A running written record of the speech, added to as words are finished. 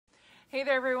Hey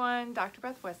there everyone, Dr.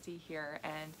 Beth Westy here,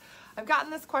 and I've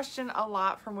gotten this question a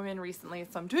lot from women recently,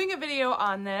 so I'm doing a video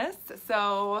on this.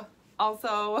 So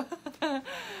also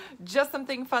just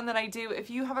something fun that I do. If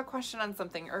you have a question on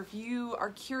something, or if you are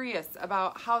curious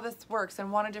about how this works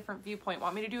and want a different viewpoint,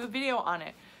 want me to do a video on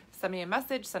it, send me a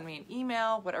message, send me an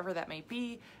email, whatever that may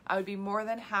be. I would be more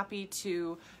than happy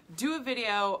to do a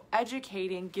video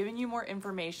educating, giving you more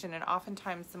information, and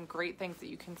oftentimes some great things that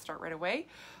you can start right away,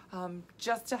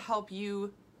 just to help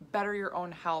you better your own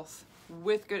health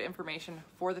with good information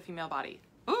for the female body.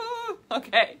 Ooh,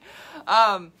 okay.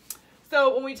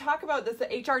 So when we talk about this, the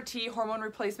HRT, hormone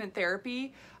replacement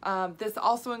therapy, this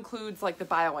also includes like the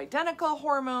bioidentical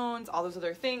hormones, all those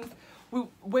other things.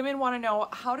 Women want to know,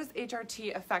 how does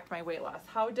HRT affect my weight loss?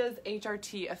 How does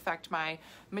HRT affect my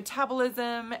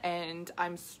metabolism? And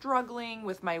I'm struggling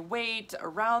with my weight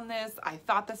around this. I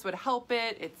thought this would help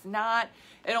it. It's not.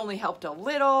 It only helped a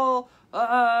little.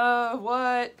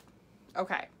 What?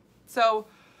 Okay. So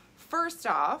first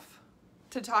off,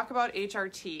 to talk about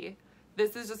HRT,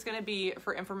 this is just going to be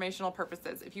for informational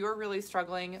purposes. If you are really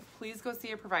struggling, please go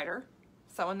see a provider,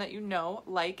 someone that you know,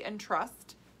 like, and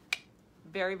trust.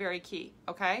 Very, very key,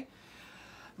 okay?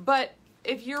 But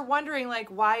if you're wondering, like,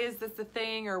 why is this a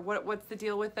thing, or what's the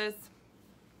deal with this?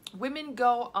 Women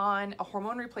go on a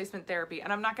hormone replacement therapy,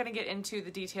 and I'm not going to get into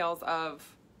the details of,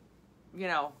 you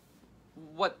know,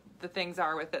 what the things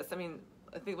are with this. I mean,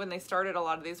 I think when they started a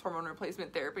lot of these hormone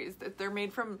replacement therapies, they're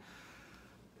made from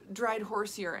dried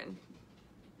horse urine.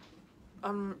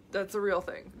 That's a real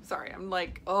thing. Sorry, I'm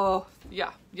like, oh,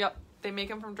 yeah, yep. They make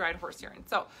them from dried horse urine.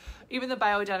 So even the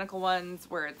bioidentical ones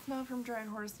where it's not from dried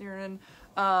horse urine,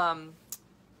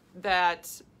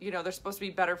 that, you know, they're supposed to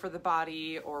be better for the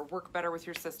body or work better with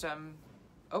your system.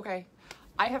 Okay.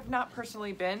 I have not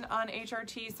personally been on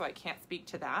HRT, so I can't speak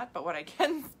to that. But what I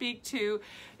can speak to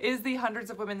is the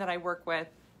hundreds of women that I work with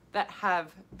that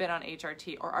have been on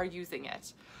HRT or are using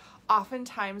it.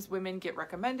 Oftentimes women get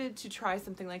recommended to try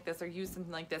something like this or use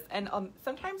something like this. And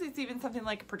sometimes it's even something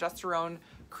like a progesterone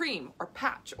cream or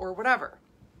patch or whatever.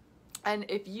 And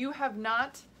if you have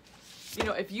not, you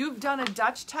know, if you've done a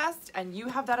Dutch test and you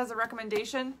have that as a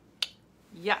recommendation,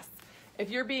 yes. If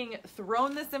you're being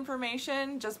thrown this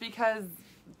information just because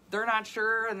they're not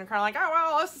sure and they're kind of like, oh,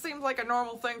 well, this seems like a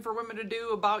normal thing for women to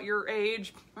do about your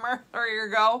age, there you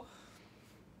go.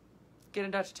 Get a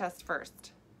Dutch test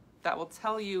first. That will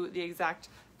tell you the exact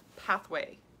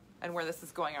pathway and where this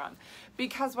is going on.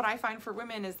 Because what I find for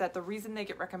women is that the reason they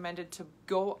get recommended to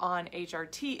go on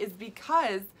HRT is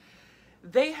because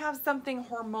they have something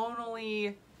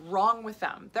hormonally wrong with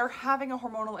them. They're having a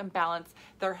hormonal imbalance.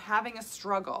 They're having a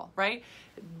struggle, right?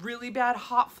 Really bad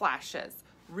hot flashes,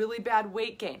 really bad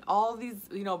weight gain, all these,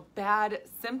 you know, bad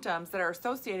symptoms that are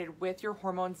associated with your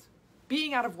hormones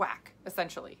being out of whack,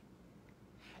 essentially.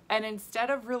 And instead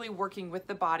of really working with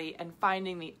the body and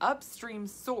finding the upstream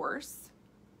source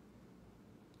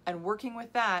and working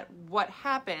with that, what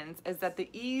happens is that the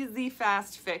easy,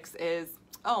 fast fix is,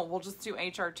 oh, we'll just do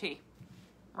HRT.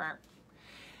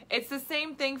 It's the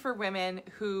same thing for women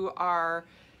who are,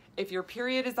 if your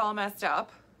period is all messed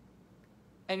up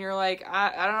and you're like,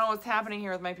 I don't know what's happening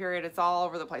here with my period. It's all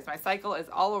over the place. My cycle is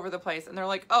all over the place. And they're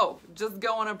like, oh, just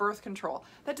go on a birth control.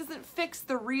 That doesn't fix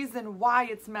the reason why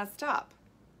it's messed up.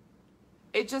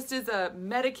 It just is a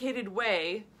medicated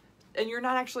way, and you're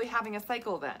not actually having a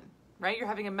cycle then, right? You're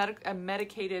having a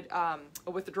medicated a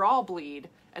withdrawal bleed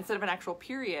instead of an actual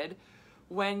period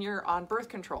when you're on birth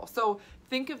control. So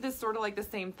think of this sort of like the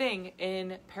same thing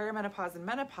in perimenopause and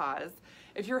menopause.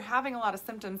 If you're having a lot of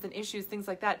symptoms and issues, things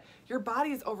like that, your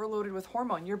body is overloaded with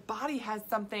hormone. Your body has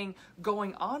something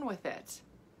going on with it,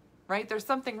 right? There's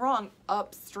something wrong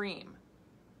upstream.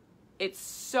 It's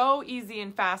so easy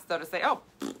and fast, though, to say, oh,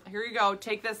 here you go,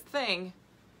 take this thing,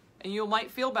 and you might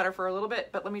feel better for a little bit.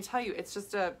 But let me tell you, it's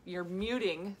just you're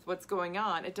muting what's going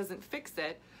on. It doesn't fix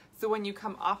it. So when you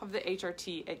come off of the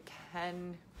HRT, it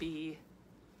can be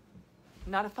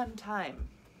not a fun time,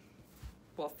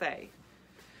 we'll say.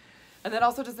 And that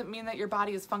also doesn't mean that your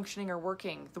body is functioning or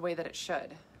working the way that it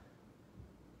should.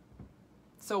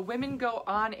 So women go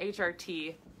on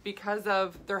HRT because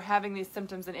of they're having these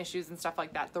symptoms and issues and stuff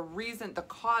like that. The reason, the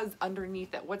cause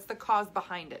underneath it, what's the cause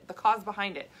behind it? The cause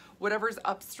behind it, whatever's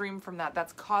upstream from that,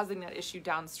 that's causing that issue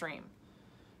downstream,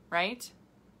 right?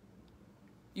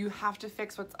 You have to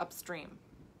fix what's upstream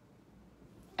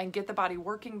and get the body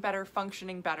working better,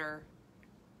 functioning better.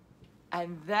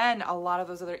 And then a lot of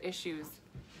those other issues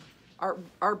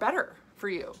are better for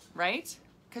you, right?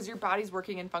 Because your body's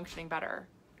working and functioning better.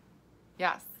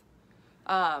 Yes.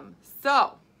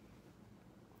 So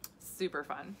super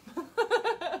fun.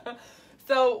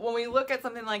 So when we look at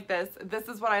something like this, this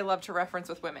is what I love to reference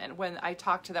with women. When I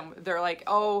talk to them, they're like,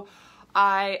 oh,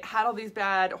 I had all these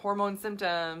bad hormone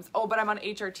symptoms. Oh, but I'm on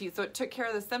HRT. So it took care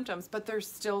of the symptoms, but they're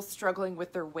still struggling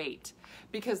with their weight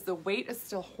because the weight is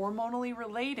still hormonally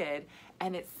related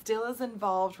and it still is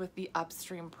involved with the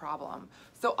upstream problem.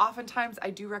 So oftentimes I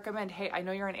do recommend, hey, I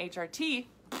know you're on HRT,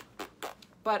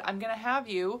 but I'm going to have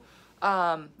you,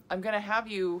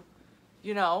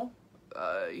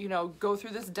 go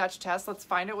through this Dutch test. Let's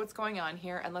find out what's going on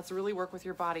here and let's really work with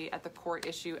your body at the core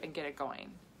issue and get it going.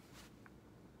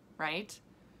 Right?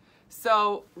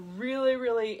 So really,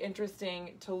 really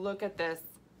interesting to look at this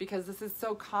because this is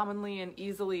so commonly and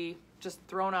easily just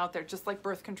thrown out there, just like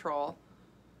birth control,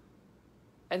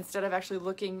 instead of actually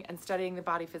looking and studying the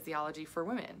body physiology for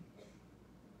women.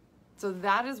 So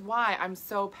that is why I'm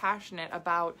so passionate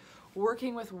about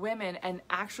working with women and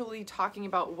actually talking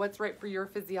about what's right for your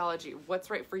physiology, what's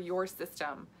right for your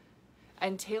system,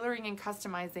 and tailoring and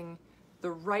customizing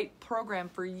the right program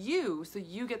for you so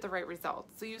you get the right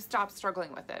results, so you stop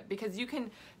struggling with it. Because you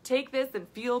can take this and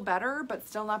feel better but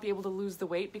still not be able to lose the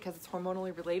weight because it's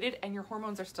hormonally related and your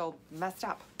hormones are still messed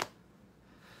up.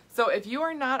 So if you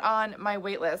are not on my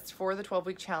wait list for the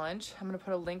 12-week challenge, I'm going to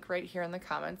put a link right here in the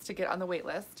comments to get on the wait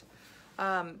list.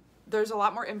 There's a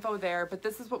lot more info there, but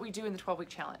this is what we do in the 12-week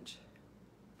challenge.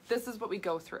 This is what we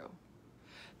go through.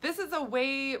 This is a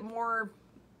way more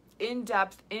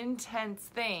in-depth, intense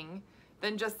thing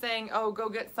than just saying, oh, go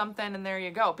get something and there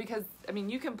you go. Because, I mean,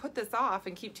 you can put this off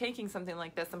and keep taking something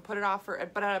like this and put it off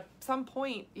but at some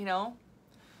point,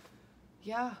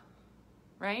 yeah,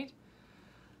 right?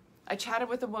 I chatted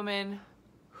with a woman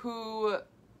who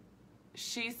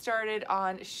she is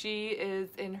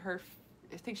in her,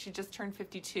 I think she just turned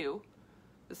 52.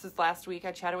 This is last week.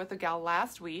 I chatted with a gal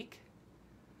last week.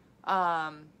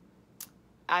 I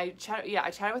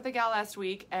chatted with a gal last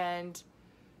week and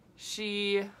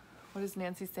what is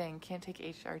Nancy saying? Can't take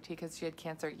HRT because she had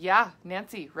cancer. Yeah,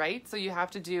 Nancy, right? So you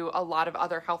have to do a lot of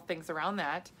other health things around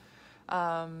that.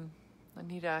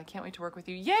 Anita, can't wait to work with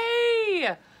you.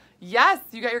 Yay! Yes,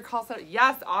 you got your call set.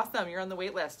 Yes, awesome. You're on the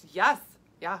wait list. Yes.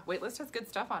 Yeah, Waitlist has good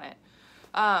stuff on it.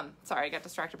 Sorry, I got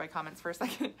distracted by comments for a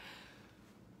second.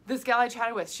 This gal I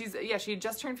chatted with, she had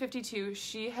just turned 52.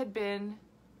 She had been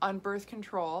on birth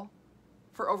control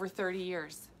for over 30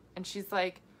 years. And she's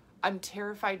like, I'm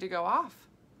terrified to go off.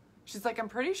 She's like, I'm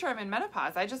pretty sure I'm in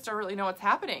menopause. I just don't really know what's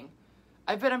happening.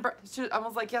 I've been on birth. I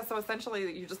was like, yeah, so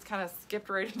essentially you just kind of skipped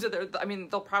right into there. I mean,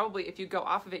 they'll probably, if you go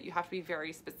off of it, you have to be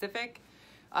very specific.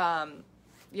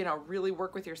 Really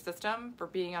work with your system for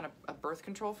being on a birth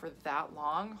control for that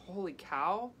long. Holy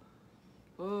cow.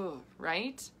 Ooh,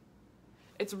 right?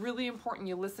 It's really important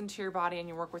you listen to your body and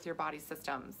you work with your body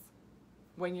systems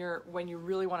when you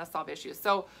really want to solve issues.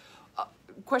 So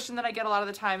question that I get a lot of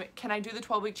the time, can I do the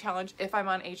 12-week challenge if I'm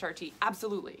on HRT?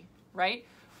 Absolutely, right?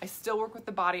 I still work with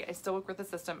the body. I still work with the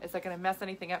system. Is that going to mess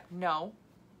anything up? No,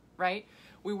 right?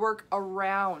 We work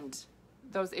around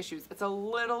those issues. It's a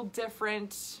little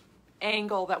different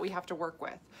angle that we have to work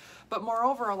with. But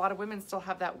moreover, a lot of women still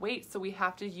have that weight, so we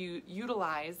have to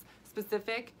utilize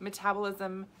specific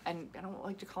metabolism, and I don't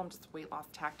like to call them just weight loss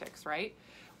tactics, right?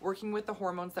 Working with the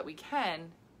hormones that we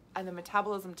can and the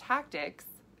metabolism tactics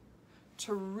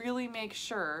to really make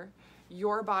sure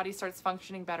your body starts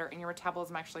functioning better and your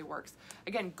metabolism actually works.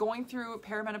 Again, going through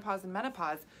perimenopause and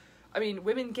menopause, I mean,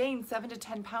 women gain 7 to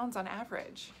 10 pounds on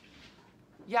average.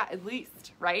 Yeah, at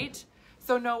least, right?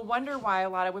 So no wonder why a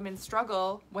lot of women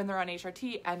struggle when they're on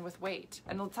HRT and with weight.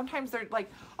 And sometimes they're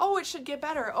like, oh, it should get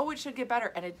better. Oh, it should get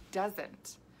better. And it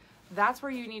doesn't. That's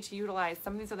where you need to utilize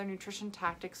some of these other nutrition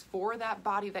tactics for that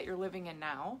body that you're living in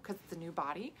now, because it's a new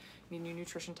body. You need new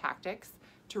nutrition tactics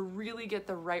to really get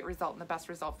the right result and the best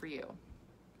result for you.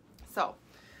 So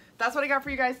that's what I got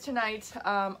for you guys tonight.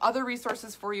 Other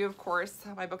resources for you, of course,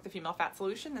 my book, The Female Fat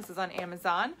Solution. This is on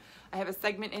Amazon. I have a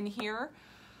segment in here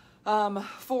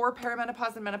for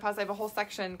perimenopause and menopause. I have a whole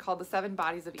section called The 7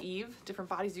 Bodies of Eve, different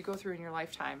bodies you go through in your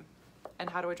lifetime and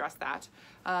how to address that.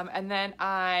 And then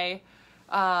I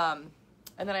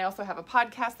also have a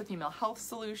podcast, The Female Health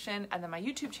Solution, and then my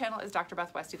YouTube channel is Dr.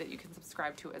 Beth Westie that you can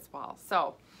subscribe to as well.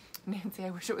 So, Nancy, I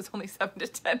wish it was only 7 to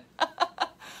 10.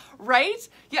 Right?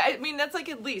 Yeah, I mean, that's like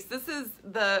at least. This is,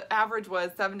 the average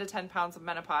was 7 to 10 pounds of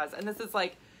menopause. And this is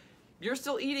like, you're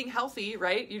still eating healthy,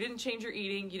 right? You didn't change your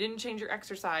eating. You didn't change your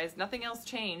exercise. Nothing else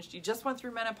changed. You just went through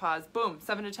menopause. Boom,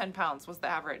 7 to 10 pounds was the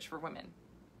average for women.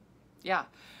 Yeah.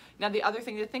 Now, the other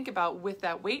thing to think about with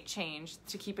that weight change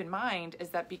to keep in mind is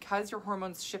that because your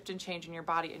hormones shift and change in your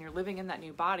body and you're living in that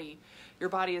new body, your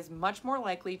body is much more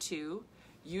likely to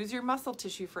use your muscle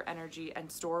tissue for energy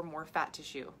and store more fat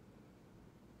tissue.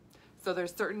 So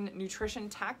there's certain nutrition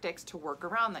tactics to work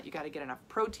around that. You got to get enough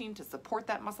protein to support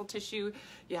that muscle tissue.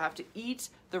 You have to eat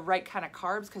the right kind of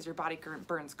carbs because your body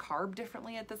burns carb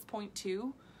differently at this point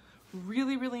too.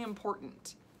 Really, really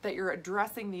important that you're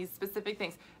addressing these specific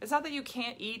things. It's not that you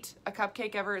can't eat a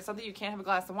cupcake ever. It's not that you can't have a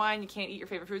glass of wine. You can't eat your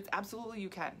favorite foods. Absolutely you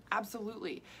can.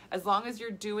 Absolutely. As long as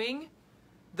you're doing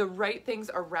the right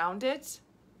things around it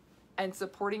and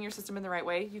supporting your system in the right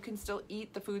way, you can still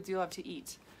eat the foods you love to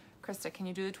eat. Krista, can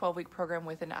you do the 12-week program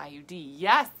with an IUD?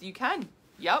 Yes, you can.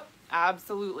 Yep,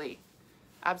 absolutely.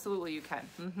 Absolutely you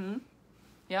can.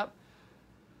 Yep.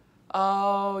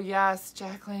 Oh, yes,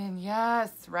 Jacqueline,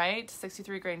 yes, right?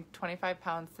 63 grain, 25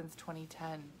 pounds since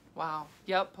 2010. Wow.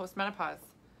 Yep, postmenopause.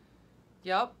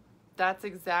 Yep, that's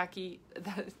exactly,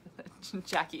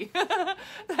 Jackie,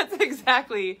 that's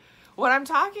exactly what I'm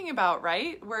talking about,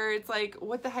 right? Where it's like,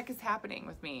 what the heck is happening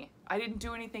with me? I didn't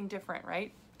do anything different,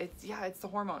 right? It's the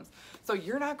hormones. So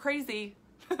you're not crazy.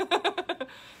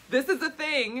 This is a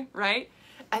thing, right?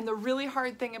 And the really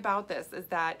hard thing about this is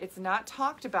that it's not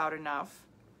talked about enough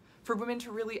for women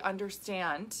to really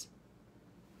understand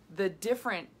the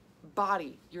different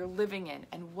body you're living in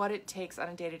and what it takes on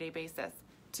a day-to-day basis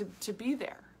to be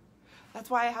there. That's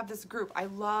why I have this group. I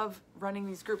love running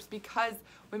these groups because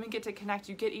women get to connect.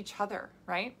 You get each other,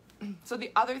 right? So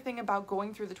the other thing about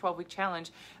going through the 12-week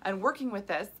challenge and working with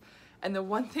this, and the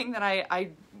one thing that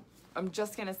I'm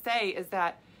just going to say is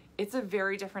that it's a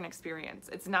very different experience.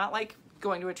 It's not like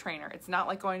going to a trainer. It's not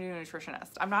like going to a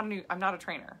nutritionist. I'm not a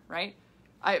trainer, right?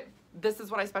 This is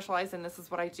what I specialize in. This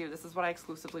is what I do. This is what I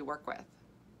exclusively work with.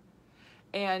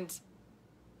 And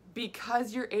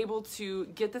because you're able to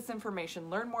get this information,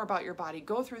 learn more about your body,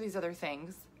 go through these other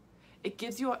things, it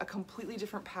gives you a completely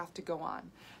different path to go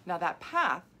on. Now that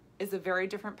path is a very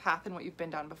different path than what you've been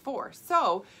down before.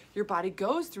 So your body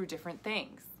goes through different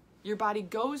things. Your body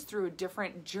goes through a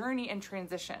different journey and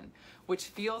transition, which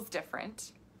feels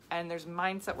different. And there's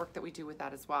mindset work that we do with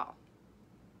that as well.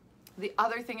 The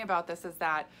other thing about this is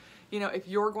that, if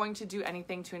you're going to do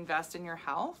anything to invest in your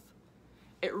health,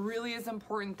 it really is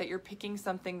important that you're picking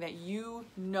something that you're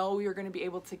going to be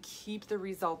able to keep the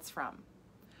results from.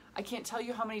 I can't tell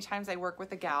you how many times I work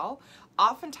with a gal.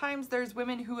 Oftentimes there's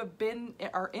women who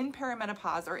are in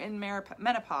perimenopause or in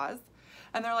menopause,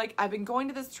 and they're like, I've been going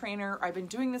to this trainer, I've been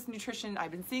doing this nutrition,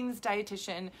 I've been seeing this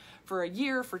dietitian for a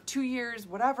year, for 2 years,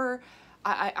 whatever.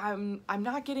 I'm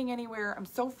not getting anywhere. I'm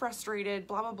so frustrated,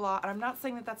 blah, blah, blah. And I'm not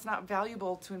saying that that's not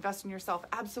valuable to invest in yourself.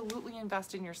 Absolutely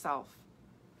invest in yourself.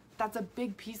 That's a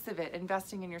big piece of it,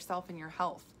 investing in yourself and your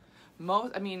health.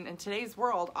 In today's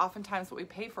world, oftentimes what we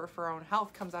pay for our own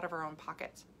health comes out of our own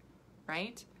pocket,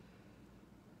 right?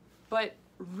 But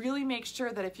really make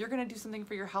sure that if you're going to do something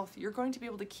for your health, you're going to be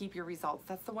able to keep your results.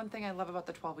 That's the one thing I love about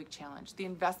the 12-week challenge. The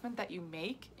investment that you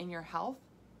make in your health,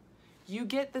 you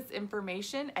get this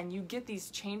information and you get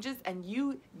these changes and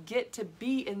you get to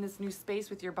be in this new space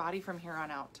with your body from here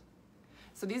on out.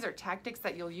 So these are tactics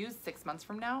that you'll use 6 months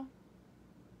from now,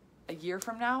 a year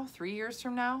from now, 3 years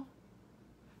from now.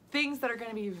 Things that are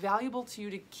going to be valuable to you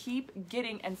to keep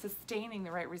getting and sustaining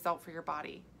the right result for your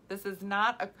body. This is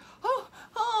not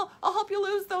I'll help you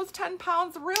lose those 10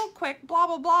 pounds real quick, blah,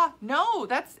 blah, blah. No,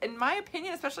 that's, in my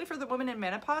opinion, especially for the women in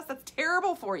menopause, that's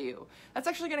terrible for you. That's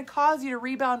actually going to cause you to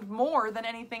rebound more than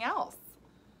anything else.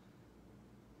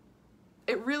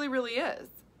 It really, really is.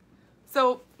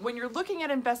 So when you're looking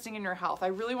at investing in your health, I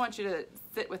really want you to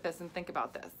sit with this and think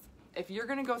about this. If you're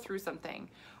going to go through something,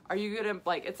 are you going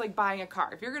to, it's like buying a car.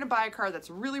 If you're going to buy a car that's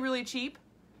really, really cheap,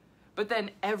 but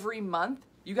then every month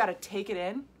you got to take it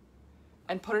in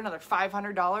and put another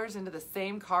 $500 into the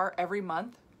same car every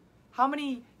month, how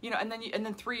many, and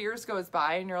then 3 years goes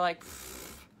by and you're like,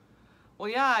 well,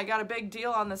 yeah, I got a big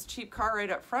deal on this cheap car right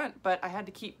up front, but I had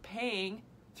to keep paying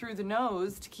through the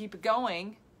nose to keep it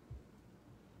going,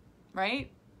 right?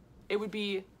 It would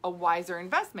be a wiser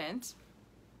investment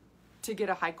to get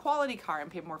a high quality car and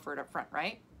pay more for it up front,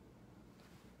 right?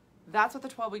 That's what the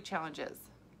 12-week challenge is.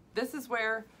 This is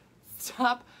where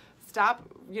stop,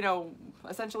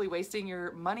 essentially wasting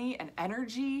your money and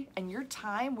energy and your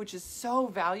time, which is so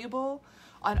valuable,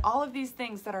 on all of these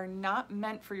things that are not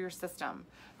meant for your system,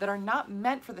 that are not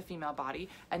meant for the female body,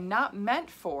 and not meant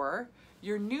for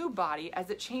your new body as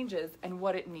it changes and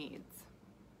what it needs.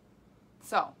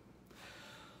 So,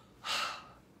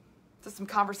 just some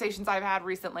conversations I've had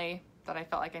recently that I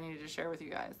felt like I needed to share with you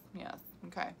guys. Yes,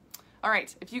 okay. All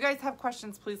right, if you guys have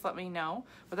questions, please let me know.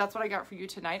 But that's what I got for you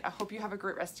tonight. I hope you have a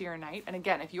great rest of your night. And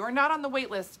again, if you are not on the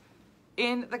wait list,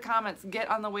 in the comments, get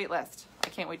on the wait list. I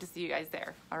can't wait to see you guys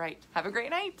there. All right, have a great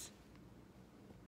night.